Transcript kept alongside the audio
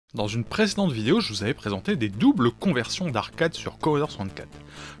Dans une précédente vidéo, je vous avais présenté des doubles conversions d'arcade sur Commodore 64.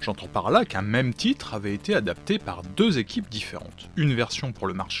 J'entends par là qu'un même titre avait été adapté par deux équipes différentes, une version pour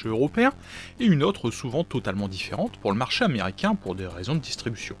le marché européen et une autre souvent totalement différente pour le marché américain pour des raisons de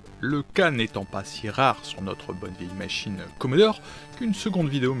distribution. Le cas n'étant pas si rare sur notre bonne vieille machine Commodore, qu'une seconde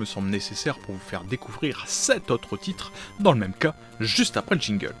vidéo me semble nécessaire pour vous faire découvrir 7 autres titres dans le même cas, juste après le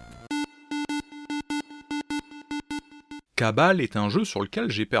jingle. Cabal est un jeu sur lequel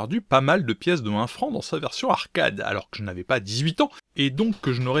j'ai perdu pas mal de pièces de 1 franc dans sa version arcade, alors que je n'avais pas 18 ans, et donc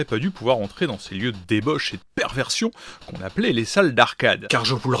que je n'aurais pas dû pouvoir entrer dans ces lieux de débauche et de perversion qu'on appelait les salles d'arcade. Car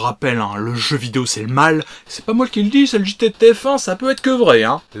je vous le rappelle, hein, le jeu vidéo c'est le mal, c'est pas moi qui le dis, c'est le JT de TF1, ça peut être que vrai,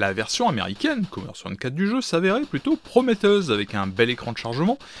 hein. La version américaine, Commodore 64 du jeu, s'avérait plutôt prometteuse, avec un bel écran de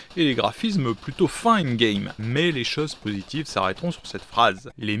chargement et des graphismes plutôt fins in-game. Mais les choses positives s'arrêteront sur cette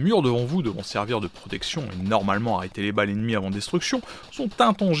phrase. Les murs devant vous devront servir de protection et normalement arrêter les balles ennemies avant destruction, sont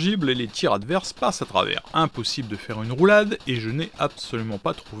intangibles et les tirs adverses passent à travers. Impossible de faire une roulade, et je n'ai absolument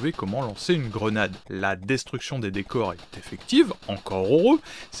pas trouvé comment lancer une grenade. La destruction des décors est effective, encore heureux,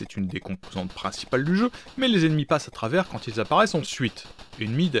 c'est une des composantes principales du jeu, mais les ennemis passent à travers quand ils apparaissent ensuite.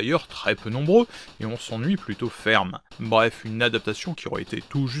 Ennemis d'ailleurs très peu nombreux, et on s'ennuie plutôt ferme. Bref, une adaptation qui aurait été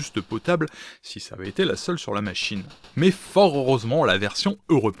tout juste potable si ça avait été la seule sur la machine. Mais fort heureusement, la version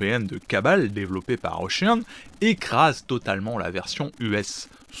européenne de Cabal, développée par Chaîne, écrase totalement la version US.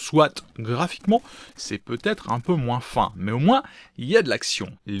 Soit, graphiquement, c'est peut-être un peu moins fin, mais au moins, il y a de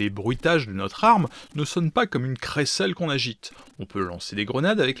l'action. Les bruitages de notre arme ne sonnent pas comme une crécelle qu'on agite. On peut lancer des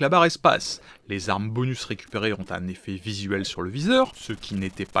grenades avec la barre espace. Les armes bonus récupérées ont un effet visuel sur le viseur, ce qui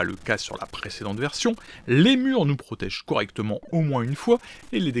n'était pas le cas sur la précédente version. Les murs nous protègent correctement au moins une fois,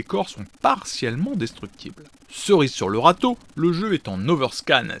 et les décors sont partiellement destructibles. Cerise sur le râteau, le jeu est en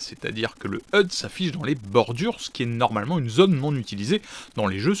overscan, c'est-à-dire que le HUD s'affiche dans les bordures, ce qui est normalement une zone non utilisée dans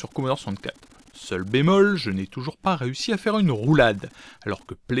les jeux sur Commodore 64. Seul bémol, je n'ai toujours pas réussi à faire une roulade, alors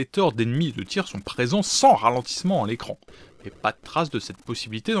que pléthore d'ennemis et de tirs sont présents sans ralentissement à l'écran. Et pas de trace de cette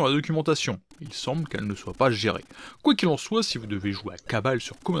possibilité dans la documentation, il semble qu'elle ne soit pas gérée. Quoi qu'il en soit, si vous devez jouer à Cabal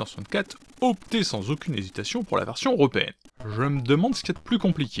sur Commodore 64, optez sans aucune hésitation pour la version européenne. Je me demande ce qu'il y a de plus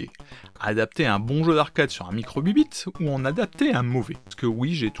compliqué, adapter un bon jeu d'arcade sur un micro-bibit ou en adapter un mauvais. Parce que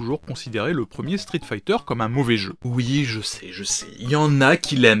oui, j'ai toujours considéré le premier Street Fighter comme un mauvais jeu. Oui, je sais, il y en a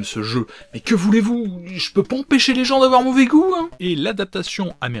qui l'aiment ce jeu, mais que voulez-vous, je peux pas empêcher les gens d'avoir mauvais goût, hein. Et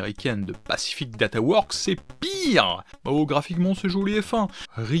l'adaptation américaine de Pacific Data Works, c'est pire. Oh, graphiquement c'est joli et fin,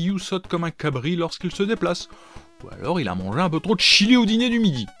 Ryu saute comme un cabri lorsqu'il se déplace, ou alors il a mangé un peu trop de chili au dîner du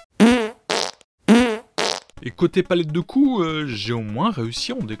midi. Et côté palette de coups, j'ai au moins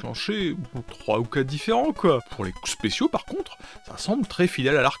réussi à en déclencher 3 ou 4 différents quoi. Pour les coups spéciaux par contre, ça semble très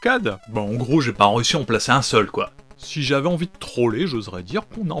fidèle à l'arcade. Bon en gros j'ai pas réussi à en placer un seul quoi. Si j'avais envie de troller, j'oserais dire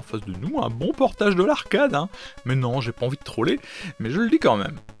qu'on a en face de nous un bon portage de l'arcade, hein. Mais non, j'ai pas envie de troller, mais je le dis quand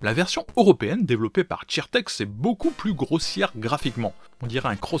même. La version européenne, développée par Tiertex, est beaucoup plus grossière graphiquement. On dirait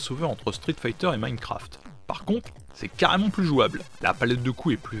un crossover entre Street Fighter et Minecraft. Par contre, c'est carrément plus jouable. La palette de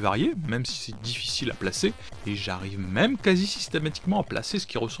coups est plus variée, même si c'est difficile à placer, et j'arrive même quasi systématiquement à placer ce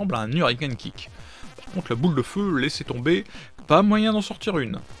qui ressemble à un Hurricane Kick. Par contre, la boule de feu, laissez tomber, pas moyen d'en sortir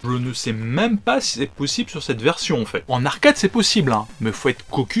une. Je ne sais même pas si c'est possible sur cette version en fait. En arcade c'est possible, hein, mais faut être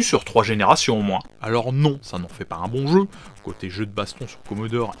cocu sur 3 générations au moins. Alors non, ça n'en fait pas un bon jeu. Côté jeu de baston sur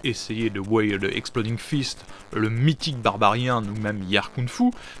Commodore, essayez de Way the Exploding Fist, le mythique Barbarien ou même Yar Kung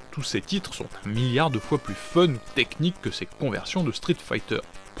Fu, tous ces titres sont un milliard de fois plus fun ou techniques que ces conversions de Street Fighter.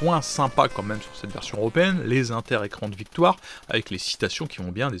 Point sympa quand même sur cette version européenne, les inter-écrans de victoire avec les citations qui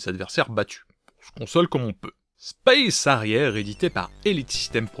vont bien des adversaires battus. On se console comme on peut. Space Harrier, édité par Elite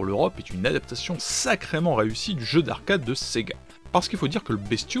System pour l'Europe, est une adaptation sacrément réussie du jeu d'arcade de Sega. Parce qu'il faut dire que le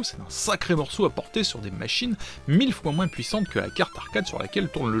bestiau, c'est un sacré morceau à porter sur des machines 1000 fois moins puissantes que la carte arcade sur laquelle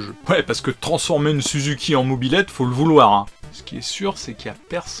tourne le jeu. Ouais, parce que transformer une Suzuki en mobilette, faut le vouloir, hein. Ce qui est sûr, c'est qu'il y a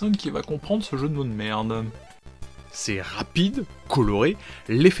personne qui va comprendre ce jeu de mots de merde. C'est rapide, coloré,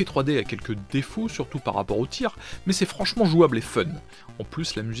 l'effet 3D a quelques défauts, surtout par rapport au tir, mais c'est franchement jouable et fun. En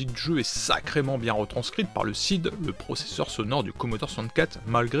plus, la musique du jeu est sacrément bien retranscrite par le SID, le processeur sonore du Commodore 64,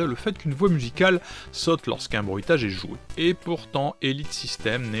 malgré le fait qu'une voix musicale saute lorsqu'un bruitage est joué. Et pourtant, Elite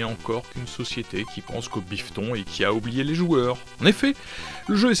System n'est encore qu'une société qui pense qu'au bifton et qui a oublié les joueurs. En effet,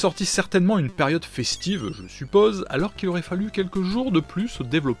 le jeu est sorti certainement à une période festive, je suppose, alors qu'il aurait fallu quelques jours de plus aux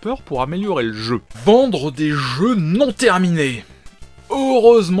développeurs pour améliorer le jeu. Vendre des jeux non terminés.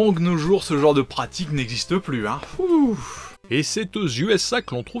 Heureusement que nos jours ce genre de pratique n'existe plus, hein. Ouh. Et c'est aux USA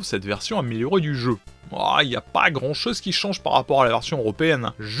que l'on trouve cette version améliorée du jeu. Il n'y a pas grand chose qui change par rapport à la version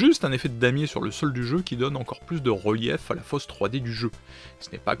européenne, juste un effet de damier sur le sol du jeu qui donne encore plus de relief à la fausse 3D du jeu. Ce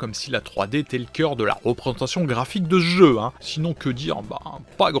n'est pas comme si la 3D était le cœur de la représentation graphique de ce jeu, Sinon que dire,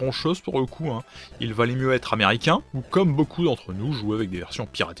 pas grand chose pour le coup, Il valait mieux être américain, ou comme beaucoup d'entre nous, jouer avec des versions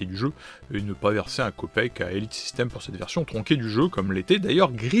piratées du jeu, et ne pas verser un copec à Elite System pour cette version tronquée du jeu, comme l'était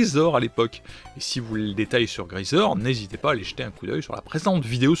d'ailleurs Grisor à l'époque. Et si vous voulez le détail sur Grisor, n'hésitez pas à aller jeter un coup d'œil sur la précédente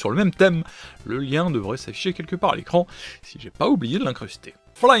vidéo sur le même thème. Le lien devrait s'afficher quelque part à l'écran, si j'ai pas oublié de l'incruster.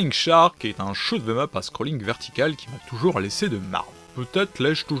 Flying Shark est un shoot 'em up à scrolling vertical qui m'a toujours laissé de marbre. Peut-être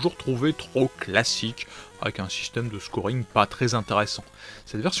l'ai-je toujours trouvé trop classique, avec un système de scoring pas très intéressant.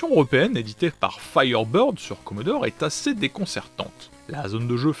 Cette version européenne, éditée par Firebird sur Commodore, est assez déconcertante. La zone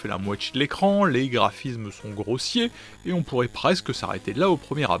de jeu fait la moitié de l'écran, les graphismes sont grossiers, et on pourrait presque s'arrêter là au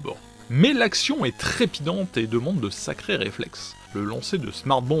premier abord. Mais l'action est trépidante et demande de sacrés réflexes. Le lancer de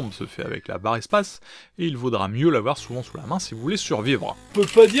Smart Bomb se fait avec la barre espace, et il vaudra mieux l'avoir souvent sous la main si vous voulez survivre. On peut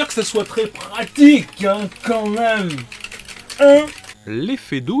pas dire que ça soit très pratique, quand même.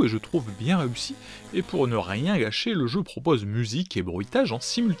 L'effet d'eau est, je trouve, bien réussi, et pour ne rien gâcher, le jeu propose musique et bruitage en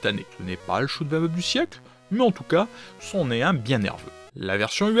simultané. Ce n'est pas le shoot 'em up du siècle, mais en tout cas, c'en est un bien nerveux. La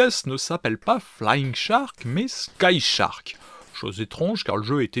version US ne s'appelle pas Flying Shark, mais Sky Shark. Chose étrange car le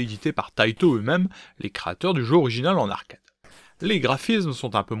jeu a été édité par Taito eux-mêmes, les créateurs du jeu original en arcade. Les graphismes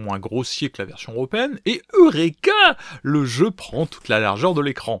sont un peu moins grossiers que la version européenne, et Eureka! Le jeu prend toute la largeur de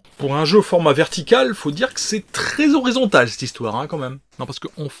l'écran. Pour un jeu au format vertical, faut dire que c'est très horizontal cette histoire, quand même. Non, parce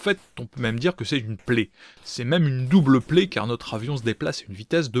qu'en fait, on peut même dire que c'est une plaie. C'est même une double plaie car notre avion se déplace à une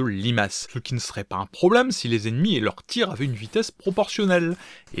vitesse de limace. Ce qui ne serait pas un problème si les ennemis et leurs tirs avaient une vitesse proportionnelle.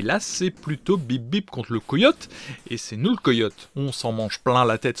 Et là, c'est plutôt bip bip contre le coyote, et c'est nous le coyote. On s'en mange plein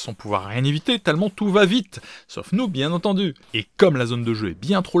la tête sans pouvoir rien éviter, tellement tout va vite. Sauf nous, bien entendu. Et comme la zone de jeu est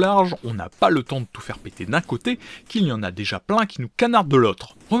bien trop large, on n'a pas le temps de tout faire péter d'un côté, qu'il y en a déjà plein qui nous canardent de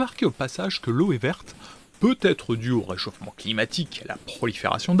l'autre. Remarquez au passage que l'eau est verte, peut être dû au réchauffement climatique et à la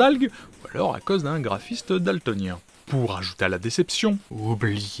prolifération d'algues, ou alors à cause d'un graphiste daltonien. Pour ajouter à la déception,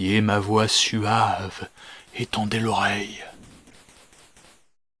 oubliez ma voix suave, étendez l'oreille.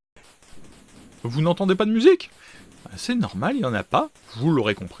 Vous n'entendez pas de musique ? C'est normal, il n'y en a pas. Vous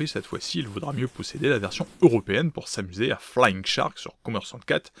l'aurez compris, cette fois-ci, il vaudra mieux posséder la version européenne pour s'amuser à Flying Shark sur Commodore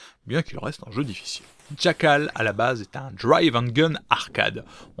 64, bien qu'il reste un jeu difficile. Jackal, à la base, est un drive and gun arcade.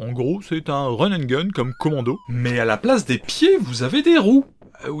 En gros, c'est un run and gun comme Commando, mais à la place des pieds, vous avez des roues.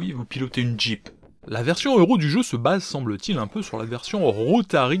 Ah oui, vous pilotez une Jeep. La version euro du jeu se base, semble-t-il, un peu sur la version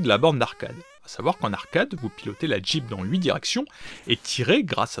Rotary de la borne d'arcade. A savoir qu'en arcade, vous pilotez la Jeep dans 8 directions et tirez,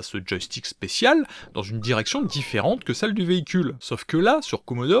 grâce à ce joystick spécial, dans une direction différente que celle du véhicule. Sauf que là, sur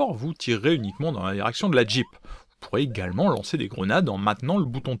Commodore, vous tirerez uniquement dans la direction de la Jeep. Vous pourrez également lancer des grenades en maintenant le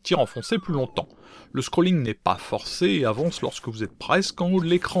bouton de tir enfoncé plus longtemps. Le scrolling n'est pas forcé et avance lorsque vous êtes presque en haut de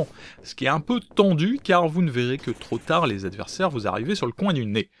l'écran, ce qui est un peu tendu car vous ne verrez que trop tard les adversaires vous arriver sur le coin du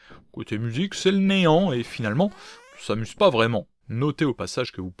nez. Côté musique, c'est le néant et finalement, ça s'amuse pas vraiment. Notez au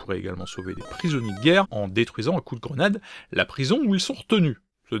passage que vous pourrez également sauver des prisonniers de guerre en détruisant à coup de grenade la prison où ils sont retenus.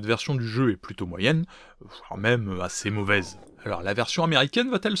 Cette version du jeu est plutôt moyenne, voire même assez mauvaise. Alors la version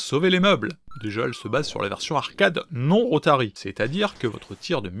américaine va-t-elle sauver les meubles? Déjà elle se base sur la version arcade non rotary, c'est-à-dire que votre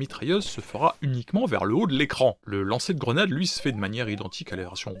tir de mitrailleuse se fera uniquement vers le haut de l'écran. Le lancer de grenade lui se fait de manière identique à la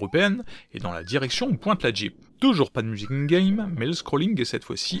version européenne, et dans la direction où pointe la Jeep. Toujours pas de musique in-game, mais le scrolling est cette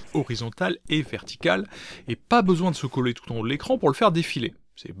fois-ci horizontal et vertical, et pas besoin de se coller tout en haut de l'écran pour le faire défiler.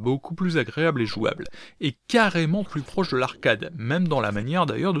 C'est beaucoup plus agréable et jouable, et carrément plus proche de l'arcade, même dans la manière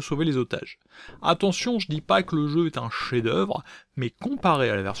d'ailleurs de sauver les otages. Attention, je dis pas que le jeu est un chef-d'œuvre, mais comparé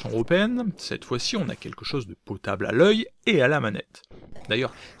à la version européenne, cette fois-ci on a quelque chose de potable à l'œil et à la manette.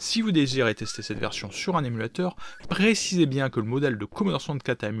 D'ailleurs, si vous désirez tester cette version sur un émulateur, précisez bien que le modèle de Commodore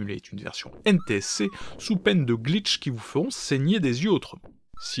 64 à émuler est une version NTSC, sous peine de glitch qui vous feront saigner des yeux autrement.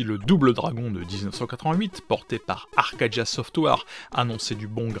 Si le Double Dragon de 1988, porté par Arcadia Software, annonçait du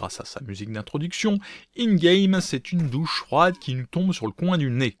bon grâce à sa musique d'introduction, in-game, c'est une douche froide qui nous tombe sur le coin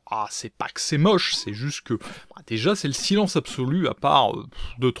du nez. Ah, c'est pas que c'est moche, c'est juste que... déjà, c'est le silence absolu, à part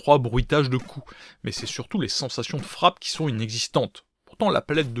 2-3 bruitages de coups. Mais c'est surtout les sensations de frappe qui sont inexistantes. Pourtant, la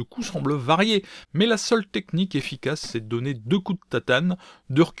palette de coups semble varier, mais la seule technique efficace, c'est de donner 2 coups de tatane,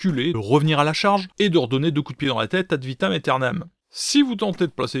 de reculer, de revenir à la charge, et de redonner 2 coups de pied dans la tête ad vitam aeternam. Si vous tentez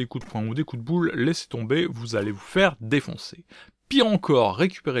de placer des coups de poing ou des coups de boule, laissez tomber, vous allez vous faire défoncer. Pire encore,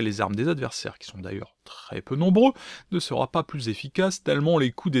 récupérer les armes des adversaires, qui sont d'ailleurs très peu nombreux, ne sera pas plus efficace tellement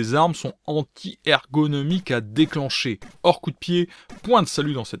les coups des armes sont anti-ergonomiques à déclencher. Hors coup de pied, point de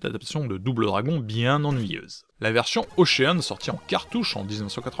salut dans cette adaptation de Double Dragon bien ennuyeuse. La version Ocean, sortie en cartouche en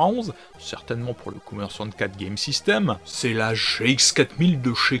 1991, certainement pour le Commodore 64 Game System, c'est la GX4000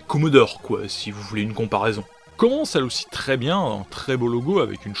 de chez Commodore quoi, si vous voulez une comparaison. Commence elle aussi très bien, un très beau logo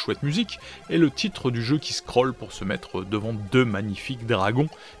avec une chouette musique, et le titre du jeu qui scrolle pour se mettre devant deux magnifiques dragons,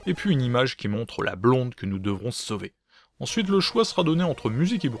 et puis une image qui montre la blonde que nous devrons sauver. Ensuite le choix sera donné entre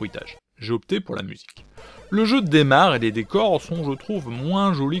musique et bruitage. J'ai opté pour la musique. Le jeu démarre et les décors sont, je trouve,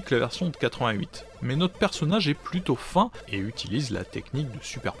 moins jolis que la version de 88. Mais notre personnage est plutôt fin et utilise la technique de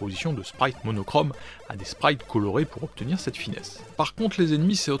superposition de sprites monochromes à des sprites colorés pour obtenir cette finesse. Par contre les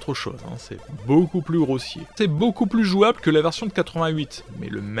ennemis c'est autre chose, c'est beaucoup plus grossier. C'est beaucoup plus jouable que la version de 88, mais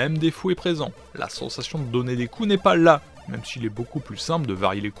le même défaut est présent. La sensation de donner des coups n'est pas là, même s'il est beaucoup plus simple de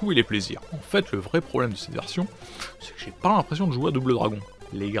varier les coups et les plaisirs. En fait le vrai problème de cette version, c'est que j'ai pas l'impression de jouer à Double Dragon.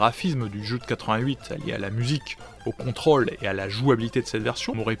 Les graphismes du jeu de 88, alliés à la musique, au contrôle et à la jouabilité de cette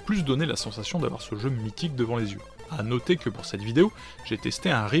version, m'auraient plus donné la sensation d'avoir ce jeu mythique devant les yeux. A noter que pour cette vidéo, j'ai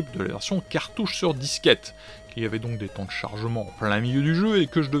testé un rip de la version cartouche sur disquette, qu'il y avait donc des temps de chargement en plein milieu du jeu et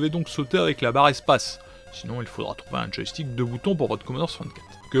que je devais donc sauter avec la barre espace. Sinon il faudra trouver un joystick de boutons pour votre Commodore 64.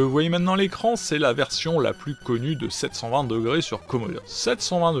 Ce que vous voyez maintenant à l'écran, c'est la version la plus connue de 720° sur Commodore.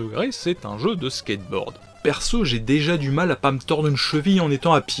 720°, c'est un jeu de skateboard. Perso, j'ai déjà du mal à pas me tordre une cheville en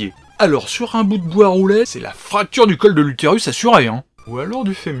étant à pied. Alors sur un bout de bois roulé, c'est la fracture du col de l'utérus assurée, hein. Ou alors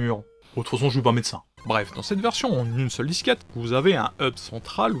du fémur. De toute façon, je suis pas médecin. Bref, dans cette version en une seule disquette, vous avez un hub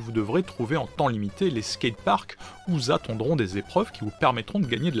central où vous devrez trouver en temps limité les skateparks où vous attendront des épreuves qui vous permettront de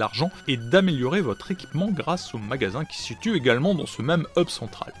gagner de l'argent et d'améliorer votre équipement grâce au magasin qui se situe également dans ce même hub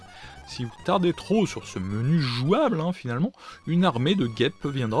central. Si vous tardez trop sur ce menu jouable, finalement, une armée de guêpes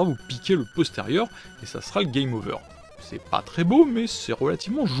viendra vous piquer le postérieur et ça sera le game over. C'est pas très beau, mais c'est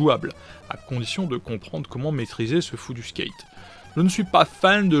relativement jouable, à condition de comprendre comment maîtriser ce fou du skate. Je ne suis pas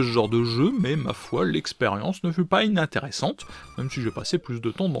fan de ce genre de jeu, mais ma foi, l'expérience ne fut pas inintéressante, même si j'ai passé plus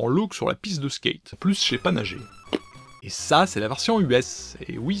de temps dans l'eau que sur la piste de skate. Plus, je sais pas nager. Et ça, c'est la version US,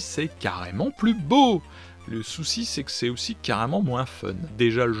 et oui, c'est carrément plus beau. Le souci, c'est que c'est aussi carrément moins fun.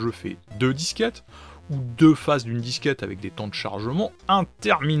 Déjà, le jeu fait 2 disquettes, ou 2 phases d'une disquette avec des temps de chargement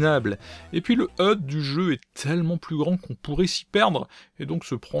interminables. Et puis le HUD du jeu est tellement plus grand qu'on pourrait s'y perdre, et donc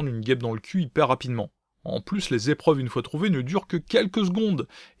se prendre une guêpe dans le cul hyper rapidement. En plus, les épreuves une fois trouvées ne durent que quelques secondes,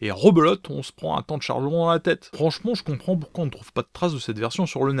 et rebelote, on se prend un temps de chargement dans la tête. Franchement, je comprends pourquoi on ne trouve pas de traces de cette version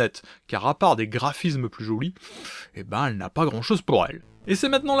sur le net, car à part des graphismes plus jolis, elle n'a pas grand chose pour elle. Et c'est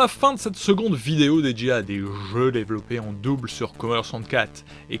maintenant la fin de cette seconde vidéo dédiée à des jeux développés en double sur Commodore 64.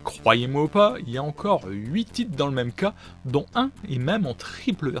 Et croyez-moi ou pas, il y a encore 8 titres dans le même cas, dont un est même en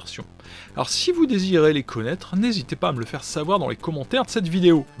triple version. Alors si vous désirez les connaître, n'hésitez pas à me le faire savoir dans les commentaires de cette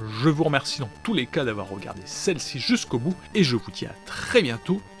vidéo. Je vous remercie dans tous les cas d'avoir regardé celle-ci jusqu'au bout, et je vous dis à très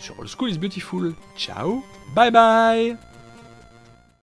bientôt sur Oldschool is Beautiful. Ciao, bye bye.